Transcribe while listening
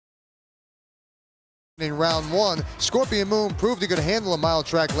In round one, Scorpion Moon proved he could handle a mile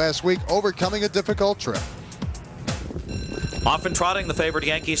track last week, overcoming a difficult trip. Often trotting, the favorite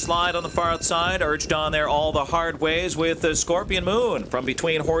Yankee Slide on the far outside, urged on there all the hard ways with the Scorpion Moon. From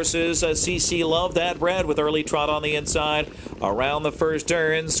between horses, CC Love That Red with early Trot on the inside. Around the first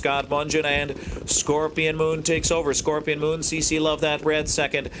turn, Scott Mungen and Scorpion Moon takes over. Scorpion Moon, CC Love That Red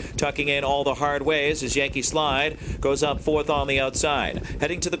second, tucking in all the hard ways as Yankee Slide goes up fourth on the outside.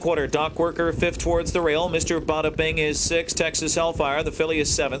 Heading to the quarter, Doc Worker fifth towards the rail. Mr. Bada Bing is sixth. Texas Hellfire, the filly,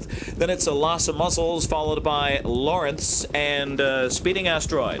 is seventh. Then it's a Loss of Muscles, followed by Lawrence and Speeding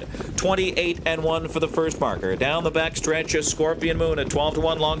Asteroid. 28-1 for the first marker. Down the back stretch, Scorpion Moon at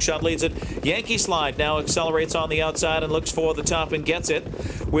 12-1. Long shot leads it. Yankee Slide now accelerates on the outside and looks for the top and gets it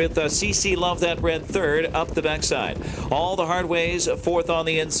with CC Love That Red third up the backside. All the hard ways fourth on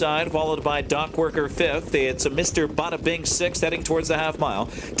the inside, followed by Doc Worker fifth. It's a Mr. Bada Bing sixth, heading towards the half mile.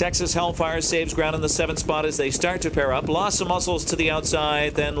 Texas Hellfire saves ground in the seventh spot as they start to pair up. Loss of Muscles to the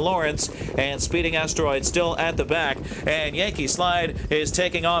outside, then Lawrence and Speeding Asteroid still at the back. And Yankee Slide is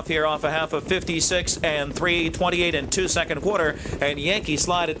taking off here off a half of 56 and 3, 28 and 2 second quarter. And Yankee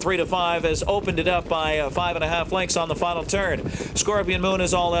Slide at 3-5 has opened it up by 5.5 lengths on the final turn. Scorpion Moon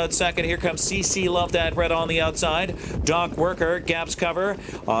is all out second. Here comes CC Love That Red on the outside. Doc Worker, gaps cover.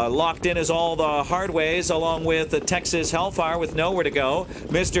 Locked in is all the hard ways, along with the Texas Hellfire with nowhere to go.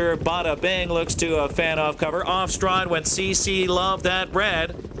 Mr. Bada Bing looks to fan off cover. Off stride went CC Love That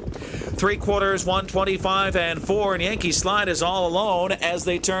Red. 3/4, 125 and 4, and Yankee Slide is all alone as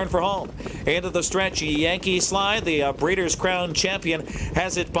they turn for home. Into the stretch, Yankee Slide, the Breeders' Crown champion,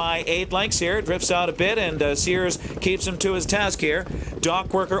 has it by 8 lengths here. Drifts out a bit, and Sears keeps him to his task here.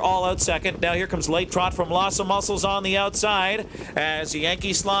 Doc Worker all out second. Now here comes late Trot from Loss of Muscles on the outside as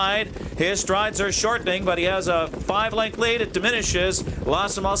Yankee Slide. His strides are shortening, but he has a 5-length lead. It diminishes.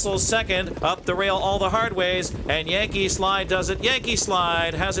 Loss of Muscles second. Up the rail all the hard ways, and Yankee Slide does it. Yankee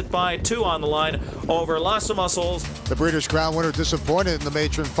Slide has it by 2 on the line over Loss of Muscles. The Breeders' Crown winner disappointed in the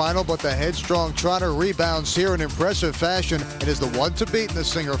matron final, but the headstrong trotter rebounds here in impressive fashion and is the one to beat in the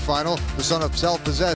Singer final. The son of self-possessed